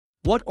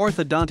What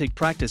orthodontic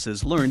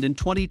practices learned in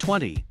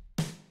 2020?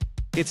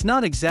 It's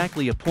not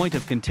exactly a point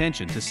of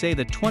contention to say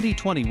that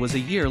 2020 was a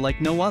year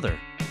like no other.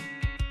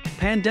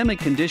 Pandemic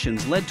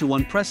conditions led to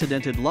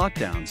unprecedented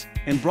lockdowns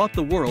and brought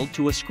the world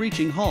to a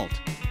screeching halt.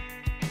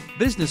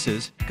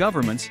 Businesses,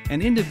 governments,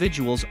 and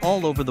individuals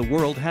all over the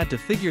world had to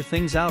figure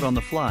things out on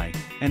the fly,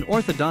 and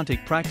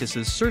orthodontic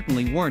practices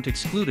certainly weren't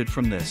excluded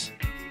from this.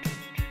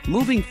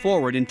 Moving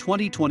forward in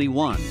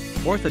 2021,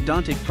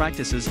 orthodontic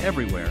practices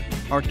everywhere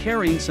are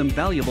carrying some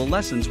valuable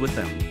lessons with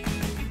them.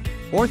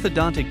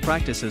 Orthodontic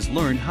practices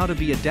learned how to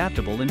be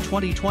adaptable in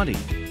 2020.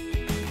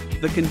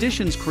 The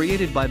conditions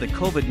created by the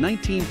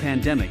COVID-19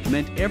 pandemic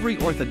meant every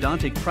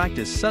orthodontic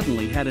practice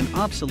suddenly had an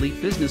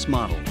obsolete business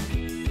model.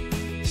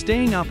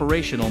 Staying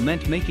operational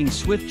meant making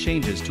swift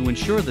changes to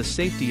ensure the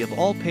safety of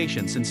all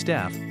patients and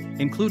staff,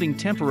 including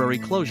temporary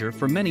closure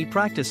for many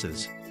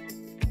practices.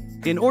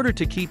 In order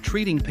to keep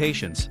treating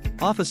patients,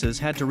 offices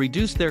had to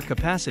reduce their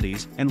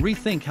capacities and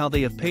rethink how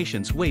they have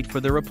patients wait for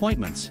their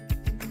appointments.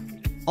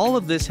 All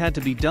of this had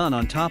to be done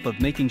on top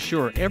of making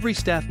sure every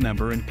staff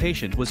member and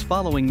patient was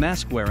following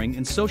mask wearing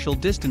and social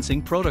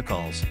distancing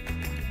protocols.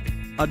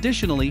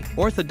 Additionally,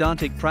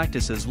 orthodontic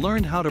practices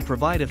learned how to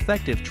provide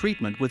effective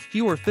treatment with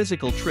fewer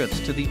physical trips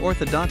to the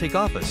orthodontic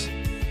office,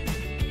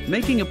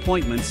 making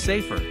appointments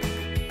safer.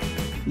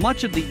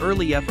 Much of the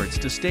early efforts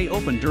to stay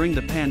open during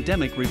the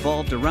pandemic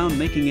revolved around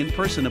making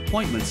in-person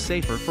appointments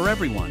safer for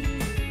everyone.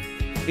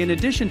 In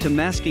addition to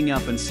masking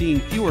up and seeing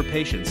fewer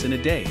patients in a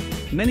day,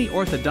 many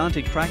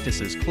orthodontic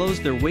practices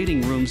closed their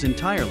waiting rooms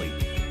entirely,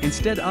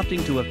 instead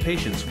opting to have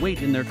patients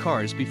wait in their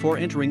cars before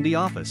entering the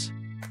office.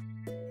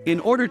 In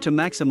order to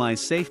maximize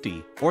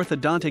safety,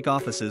 orthodontic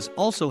offices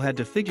also had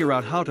to figure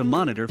out how to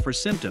monitor for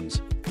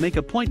symptoms, make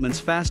appointments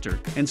faster,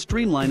 and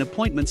streamline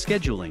appointment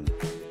scheduling.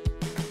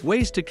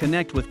 Ways to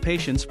connect with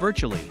patients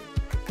virtually.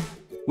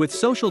 With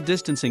social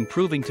distancing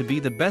proving to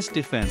be the best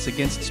defense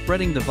against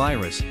spreading the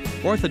virus,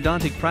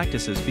 orthodontic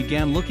practices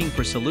began looking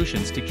for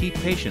solutions to keep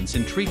patients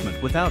in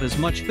treatment without as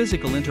much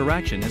physical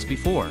interaction as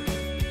before.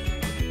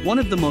 One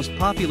of the most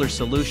popular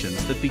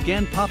solutions that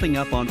began popping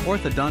up on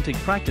orthodontic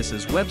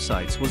practices'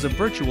 websites was a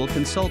virtual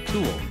consult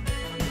tool.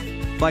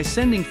 By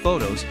sending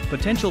photos,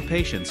 potential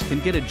patients can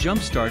get a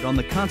jump start on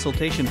the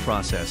consultation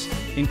process,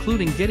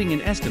 including getting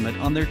an estimate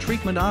on their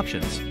treatment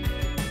options.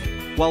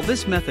 While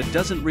this method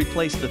doesn't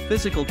replace the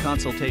physical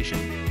consultation,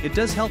 it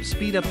does help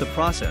speed up the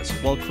process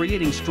while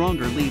creating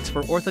stronger leads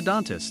for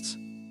orthodontists.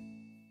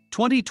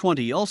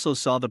 2020 also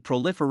saw the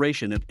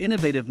proliferation of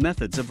innovative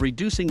methods of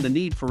reducing the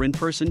need for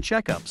in-person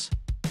checkups.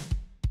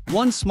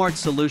 One smart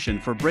solution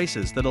for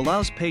braces that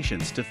allows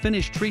patients to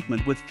finish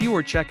treatment with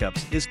fewer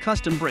checkups is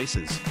custom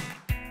braces.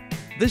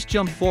 This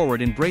jump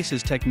forward in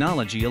braces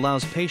technology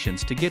allows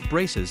patients to get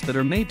braces that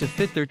are made to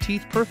fit their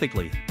teeth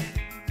perfectly.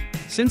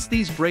 Since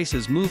these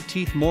braces move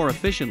teeth more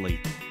efficiently,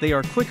 they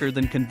are quicker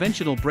than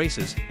conventional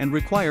braces and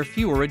require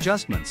fewer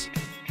adjustments.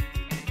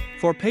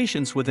 For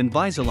patients with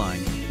Invisalign,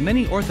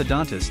 many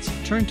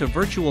orthodontists turn to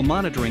virtual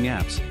monitoring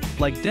apps,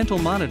 like dental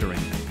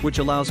monitoring, which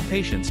allows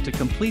patients to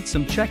complete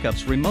some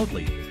checkups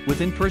remotely, with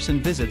in-person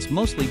visits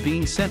mostly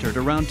being centered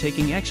around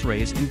taking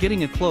x-rays and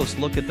getting a close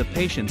look at the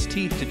patient's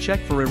teeth to check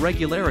for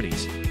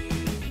irregularities.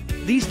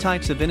 These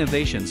types of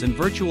innovations and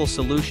virtual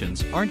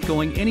solutions aren't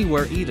going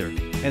anywhere either,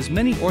 as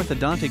many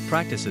orthodontic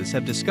practices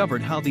have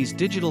discovered how these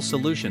digital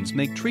solutions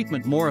make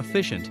treatment more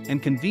efficient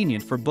and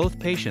convenient for both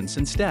patients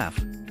and staff.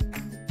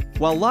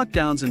 While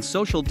lockdowns and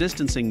social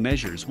distancing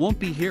measures won't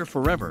be here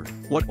forever,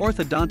 what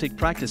orthodontic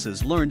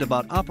practices learned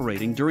about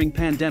operating during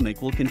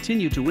pandemic will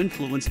continue to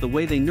influence the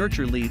way they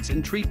nurture leads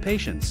and treat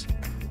patients.